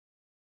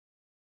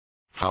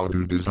How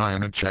to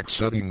design a check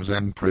settings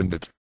and print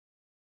it.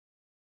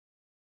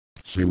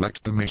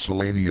 Select the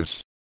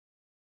miscellaneous.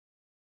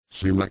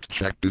 Select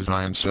check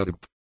design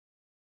setup.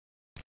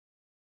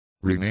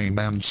 Rename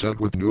and set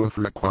with new if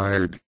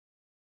required.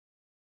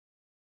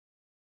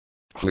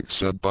 Click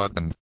Set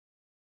button.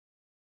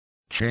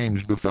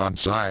 Change the font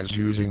size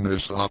using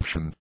this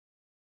option.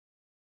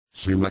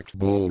 Select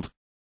bold.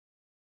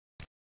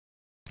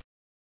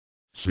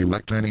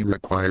 Select any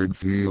required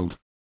field.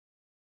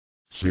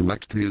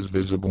 Select the Is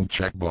Visible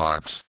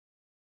checkbox.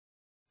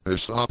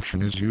 This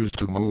option is used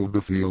to move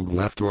the field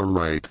left or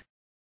right.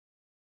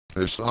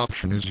 This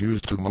option is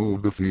used to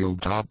move the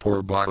field top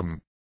or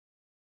bottom.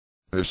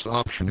 This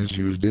option is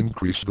used to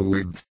increase the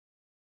width.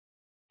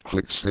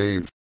 Click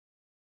Save.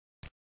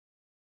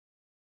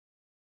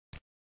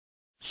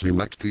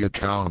 Select the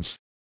accounts.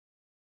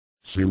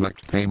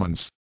 Select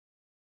Payments.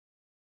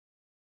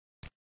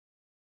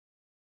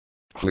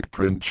 Click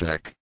Print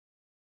Check.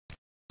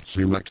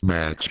 Select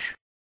MaxxERP.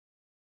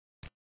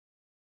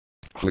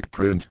 Click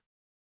Print.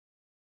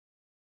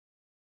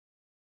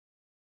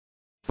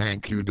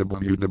 Thank you.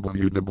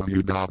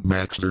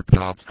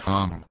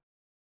 www.MaxxERP.com